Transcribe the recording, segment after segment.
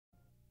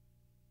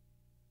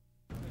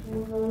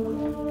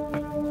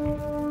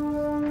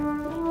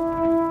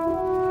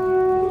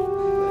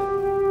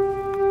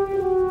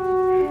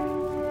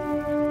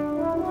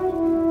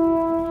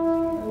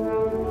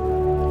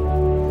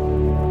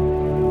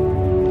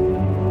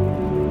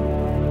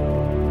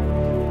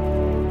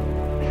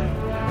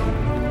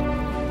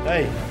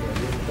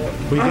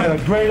We got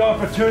a great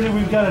opportunity.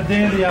 We've got a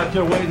dandy out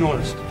there waiting on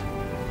us.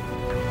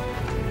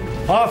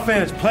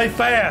 Offense, play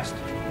fast.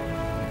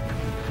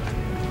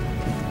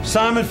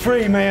 Simon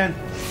free, man.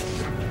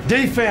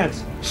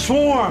 Defense,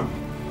 swarm.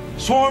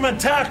 Swarm and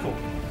tackle.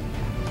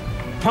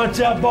 Punch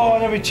that ball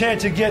at every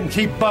chance you get and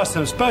keep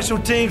busting. Special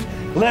teams,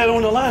 lay it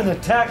on the line.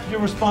 Attack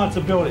your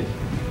responsibility.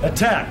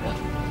 Attack.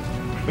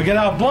 We got to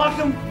out-block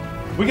them.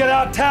 We got to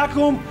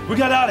out-tackle them. We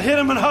got to out-hit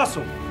them and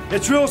hustle.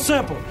 It's real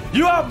simple.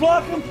 You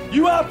out-block them,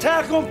 you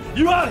out-tackle them,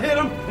 you out-hit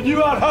them, and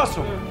you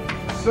out-hustle.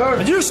 Sir.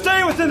 And you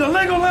stay within the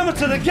legal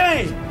limits of the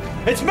game.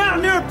 It's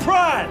Mountaineer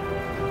pride.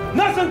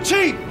 Nothing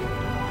cheap.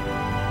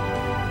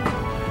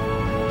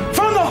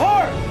 From the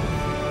heart.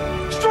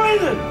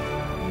 Straighten.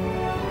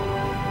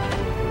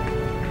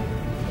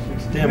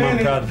 Damn, I'm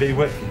proud to be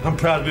with you. I'm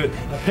proud to be with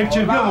you. I picked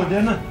you a good one,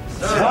 didn't I?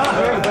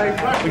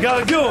 Huh? We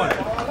got a good one.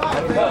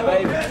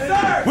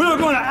 We were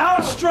going to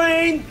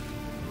outstrain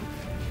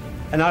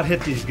and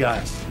out-hit these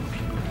guys.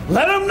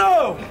 Let them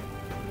know.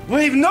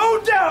 Leave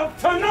no doubt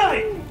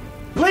tonight.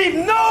 Leave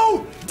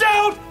no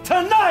doubt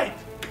tonight.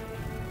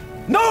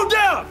 No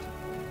doubt.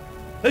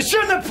 They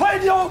shouldn't have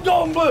played the old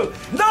gold and blue.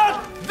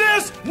 Not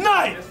this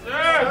night. Yes,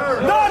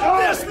 sir. Not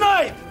this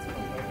night.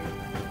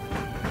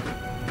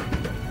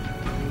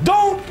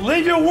 Don't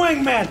leave your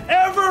wingman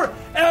ever,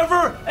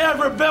 ever,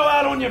 ever bail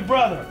out on your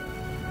brother.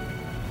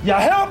 You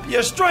help,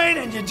 you strain,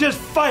 and you just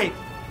fight.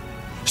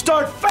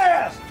 Start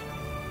fast.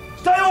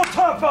 Stay on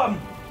top of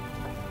them.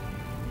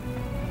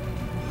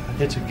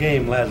 It's a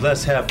game, lad.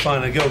 Let's have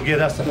fun and go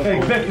get us a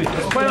big victory.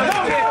 Let's play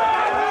like a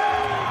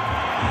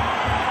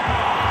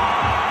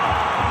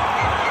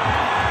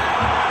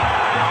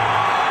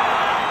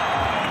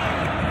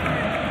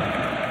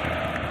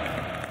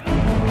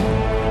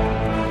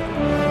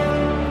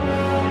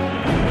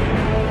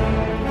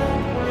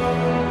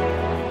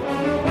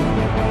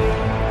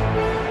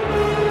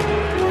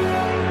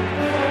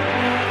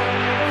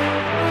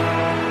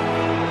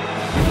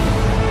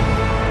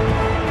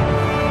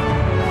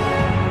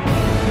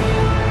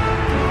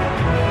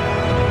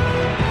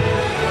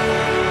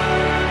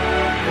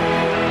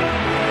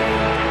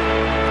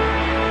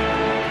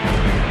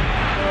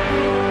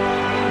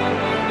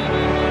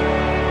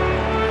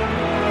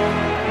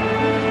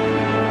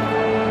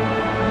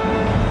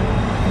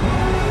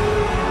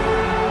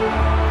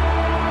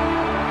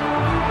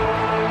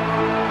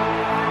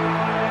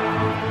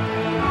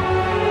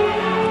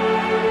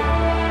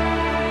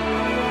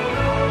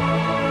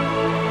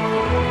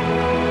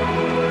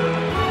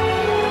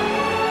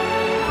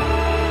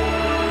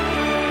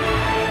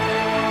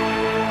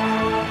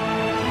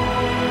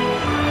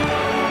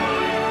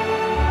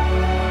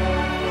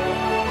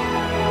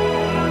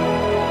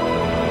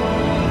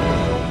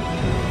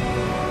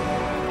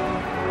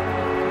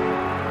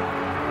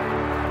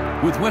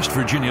With West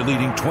Virginia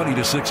leading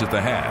 20-6 at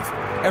the half,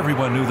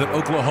 everyone knew that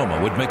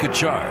Oklahoma would make a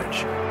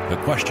charge. The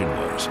question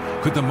was,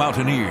 could the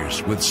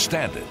Mountaineers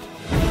withstand it?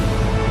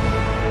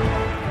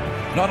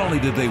 Not only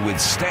did they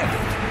withstand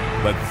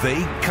it, but they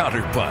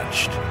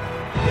counterpunched.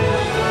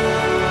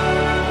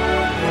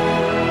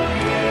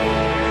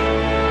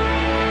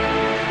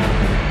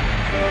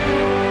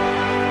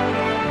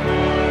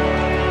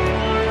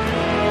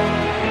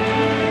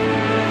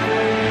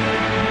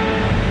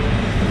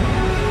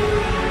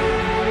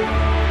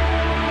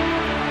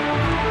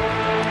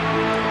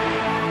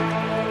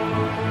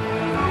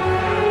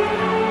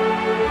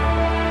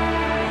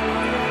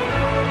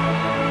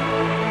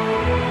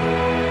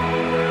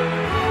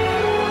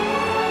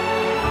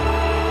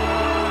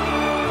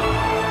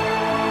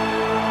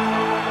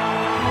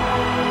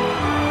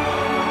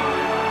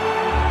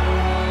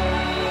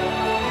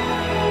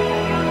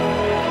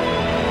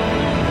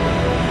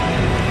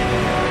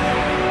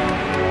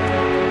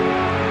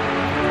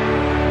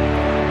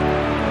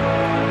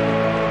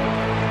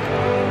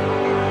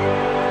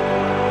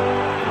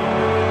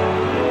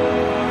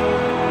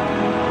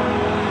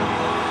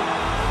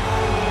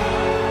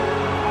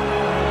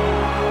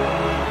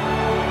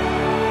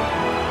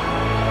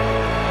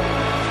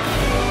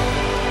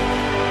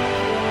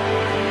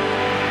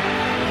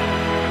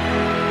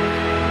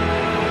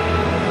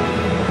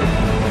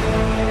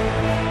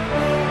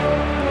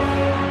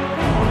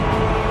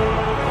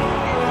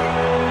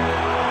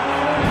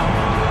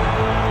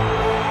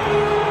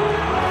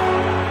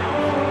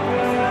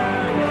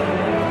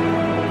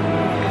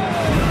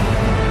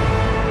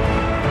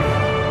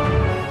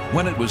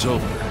 When it was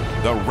over,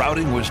 the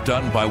routing was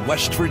done by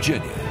West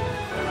Virginia.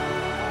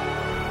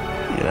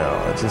 You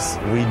know,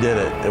 we did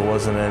it. It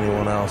wasn't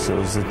anyone else. It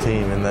was the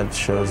team, and that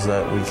shows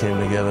that we came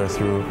together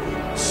through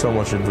so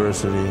much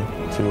adversity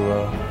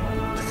to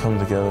come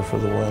together for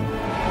the win.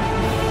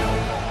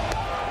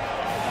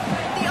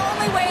 The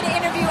only way to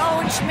interview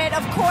Owen Schmitt,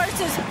 of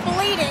course, is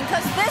bleeding,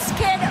 because this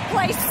kid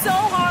plays so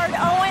hard.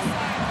 Owen,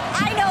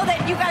 I know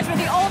that you guys were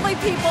the only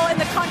people in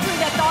the country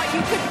that thought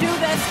you could do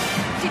this.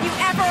 Did you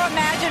ever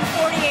imagine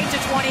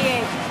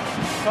 48-28?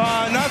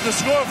 Not the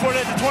score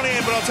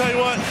 48-28, but I'll tell you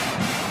what.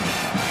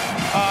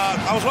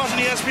 I was watching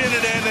ESPN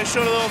today, and they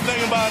showed a little thing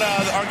about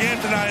our game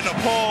tonight in a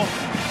poll.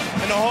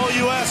 and the whole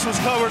U.S. was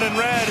covered in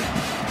red,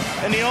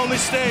 and the only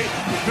state,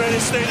 the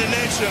greatest state in the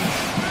nation,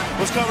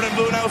 was covered in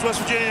blue, and that was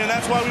West Virginia, and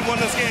that's why we won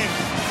this game.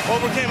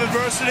 Overcame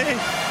adversity,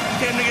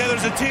 came together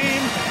as a team,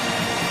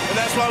 and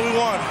that's why we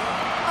won.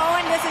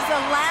 Owen, this is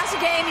the last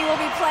game you will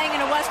be playing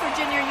in a West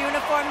Virginia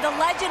uniform. The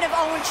legend of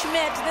Owen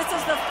Schmitt, this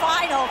is the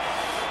final.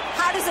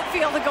 How does it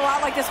feel to go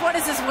out like this? What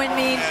does this win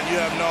mean? Man, you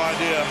have no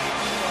idea.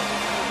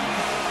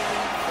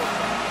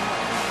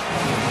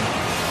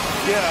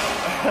 Yeah,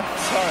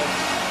 sorry.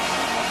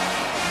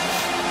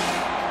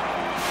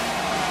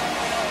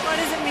 What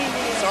does it mean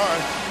to you?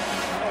 Sorry.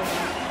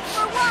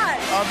 For what?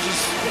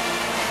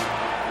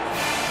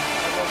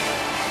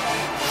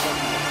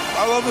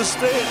 I love the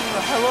state.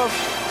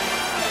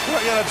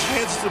 I got a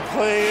chance to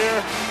play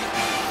here,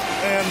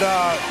 and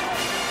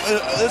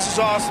this is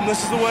awesome.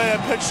 This is the way I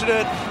pictured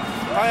it.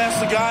 I asked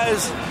the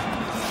guys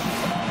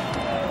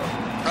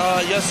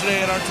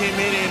yesterday in our team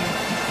meeting.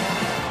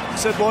 I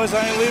said, boys,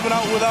 I ain't leaving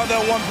out without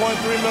that $1.3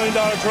 million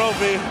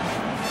trophy,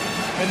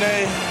 and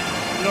they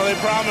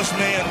promised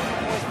me, and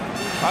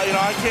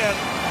I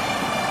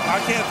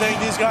can't thank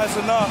these guys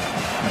enough.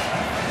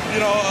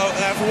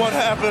 After what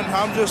happened,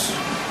 this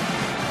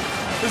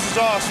is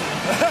awesome.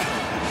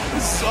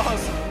 This is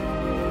awesome.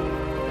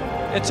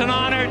 It's an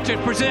honor to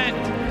present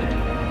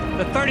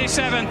the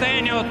 37th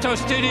annual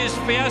Tostitos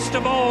Fiesta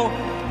Bowl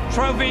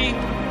trophy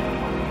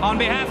on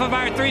behalf of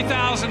our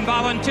 3,000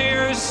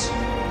 volunteers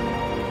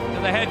to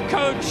the head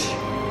coach,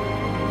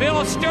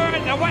 Bill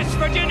Stewart, the West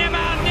Virginia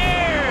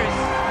Mountaineers.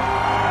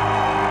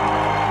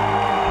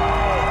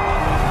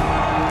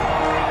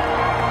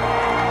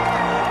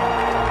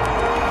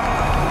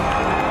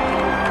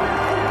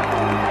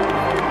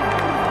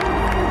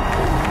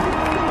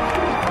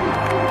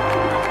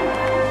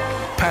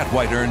 Pat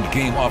White earned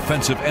game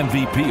offensive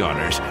MVP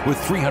honors with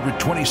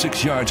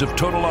 326 yards of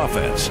total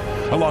offense,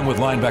 along with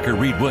linebacker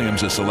Reed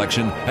Williams'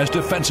 selection as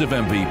defensive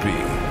MVP.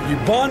 You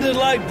bonded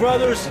like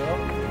brothers.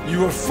 You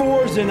were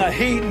fours in the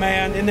heat,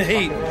 man, in the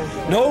heat.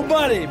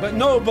 Nobody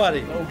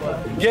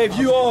gave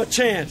you all a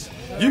chance.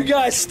 You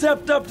guys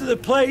stepped up to the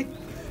plate.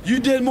 You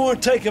did more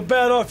than take a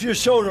bat off your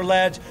shoulder,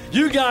 lads.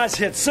 You guys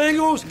hit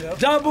singles,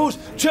 doubles,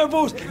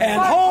 triples,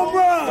 and home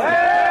runs.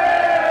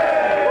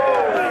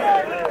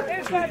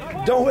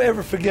 Don't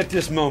ever forget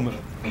this moment.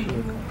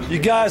 You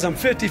guys, I'm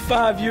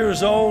 55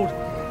 years old,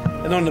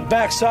 and on the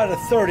backside of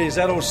 30, as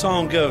that old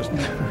song goes,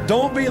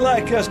 don't be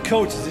like us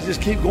coaches that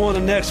just keep going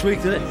to next week.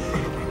 We're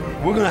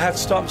going to have to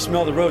stop and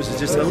smell the roses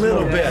just a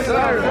little bit. And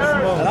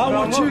I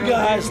want you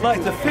guys,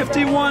 like the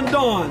 51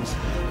 Dons,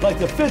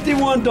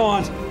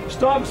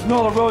 stop and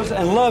smell the roses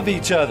and love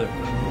each other.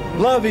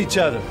 Love each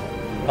other.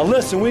 Now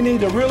listen, we need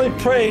to really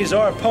praise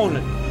our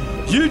opponent.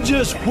 You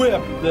just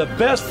whipped the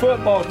best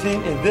football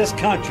team in this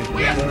country.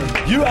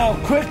 You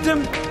outquicked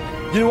them.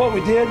 You know what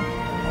we did?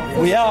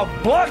 We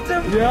outblocked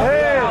them.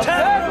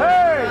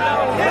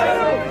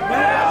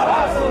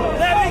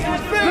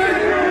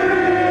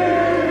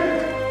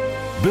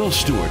 Bill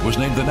Stewart was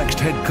named the next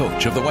head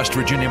coach of the West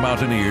Virginia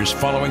Mountaineers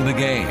following the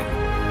game.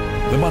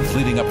 The month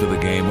leading up to the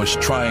game was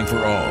trying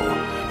for all,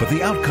 but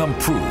the outcome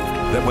proved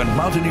that when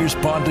Mountaineers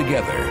bond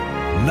together,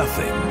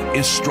 nothing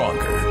is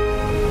stronger.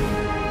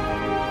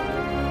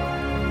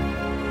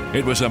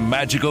 It was a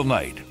magical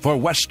night for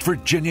West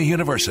Virginia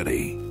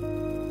University.